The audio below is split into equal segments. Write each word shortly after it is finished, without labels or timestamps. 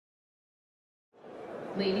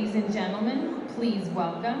Ladies and gentlemen, please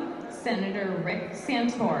welcome Senator Rick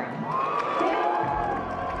Santorum.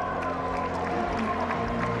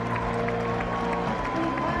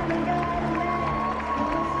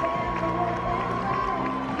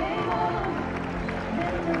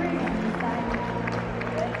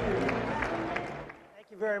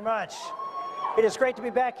 Thank you very much. It is great to be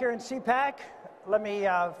back here in CPAC. Let me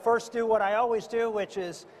first do what I always do, which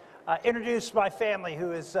is introduce my family who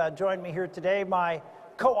has joined me here today, my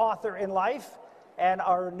co-author in life, and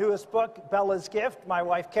our newest book, Bella's Gift, my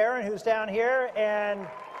wife Karen, who's down here, and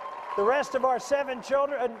the rest of our 7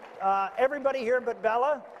 children, everybody here but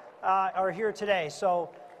Bella, are here today.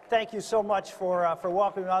 So thank you so much for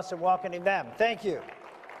welcoming us and welcoming them. Thank you.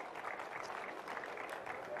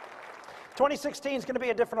 2016 is going to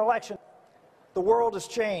be a different election. The world has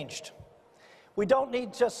changed. We don't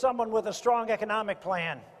need just someone with a strong economic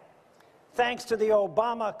plan. Thanks to the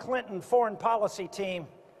Obama-Clinton foreign policy team,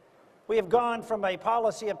 we have gone from a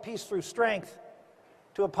policy of peace through strength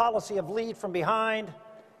to a policy of lead from behind,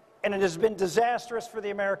 and it has been disastrous for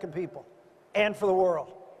the American people and for the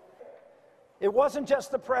world. It wasn't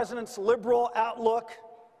just the president's liberal outlook,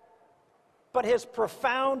 but his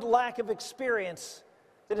profound lack of experience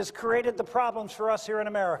that has created the problems for us here in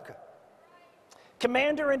America.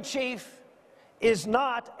 Commander-in-Chief is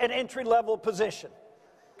not an entry-level position.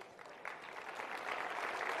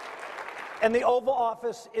 And the Oval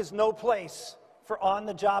Office is no place for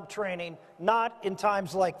on-the-job training, not in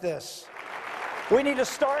times like this. We need to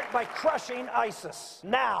start by crushing ISIS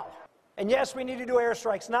now. And yes, we need to do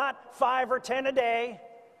airstrikes, not 5 or 10 a day,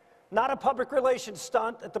 not a public relations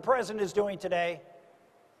stunt that the president is doing today,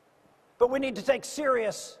 but we need to take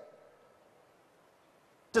serious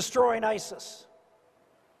destroying ISIS.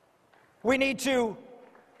 We need to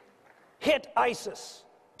hit ISIS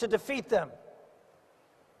to defeat them.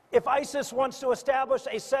 If ISIS wants to establish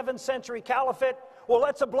a 7th century caliphate, well,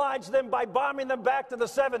 let's oblige them by bombing them back to the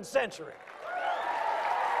 7th century.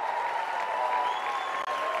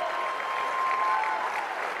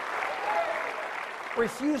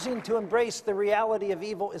 Refusing to embrace the reality of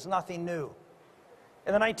evil is nothing new.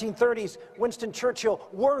 In the 1930s, Winston Churchill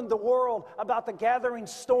warned the world about the gathering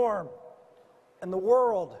storm, and the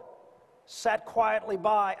world sat quietly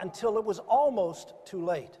by until it was almost too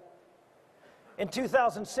late. In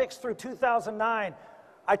 2006 through 2009,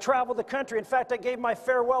 I traveled the country. In fact, I gave my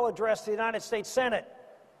farewell address to the United States Senate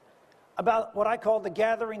about what I call the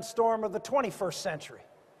gathering storm of the 21st century,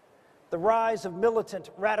 the rise of militant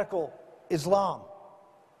radical Islam.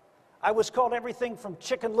 I was called everything from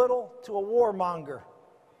Chicken Little to a warmonger.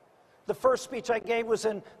 The first speech I gave was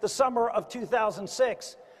in the summer of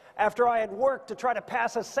 2006, after I had worked to try to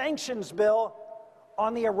pass a sanctions bill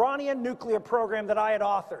on the Iranian nuclear program that I had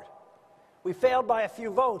authored. We failed by a few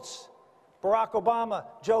votes. Barack Obama,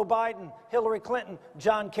 Joe Biden, Hillary Clinton,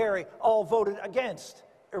 John Kerry all voted against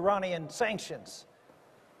Iranian sanctions.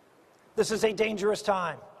 This is a dangerous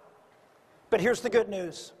time. But here's the good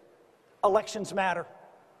news. Elections matter.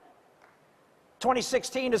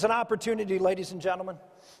 2016 is an opportunity, ladies and gentlemen,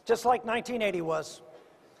 just like 1980 was.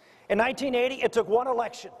 In 1980, it took one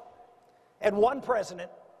election and one president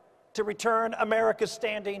to return America's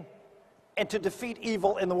standing and to defeat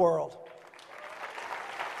evil in the world.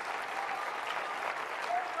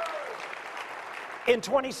 In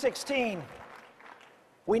 2016,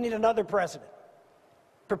 we need another president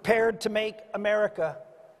prepared to make America,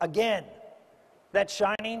 again, that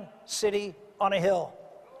shining city on a hill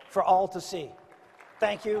for all to see.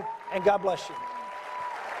 Thank you, and God bless you.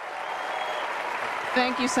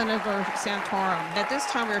 Thank you, Senator Santorum. At this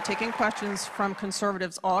time, we are taking questions from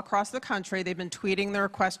conservatives all across the country. They've been tweeting their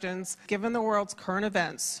questions. Given the world's current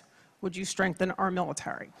events, would you strengthen our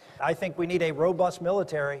military? I think we need a robust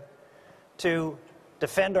military to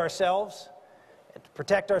defend ourselves, to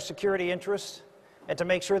protect our security interests, and to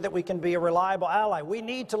make sure that we can be a reliable ally. We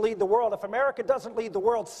need to lead the world. If America doesn't lead the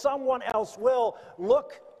world, someone else will.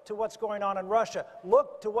 Look to what's going on in Russia.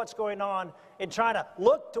 Look to what's going on in China.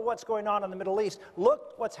 Look to what's going on in the Middle East.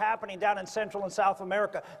 Look what's happening down in Central and South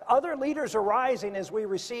America. Other leaders are rising as we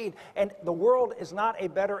recede, and the world is not a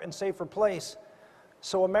better and safer place.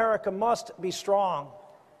 So America must be strong,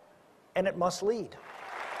 and it must lead.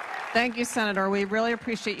 Thank you, Senator. We really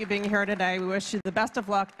appreciate you being here today. We wish you the best of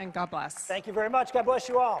luck, and God bless. Thank you very much. God bless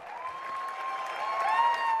you all.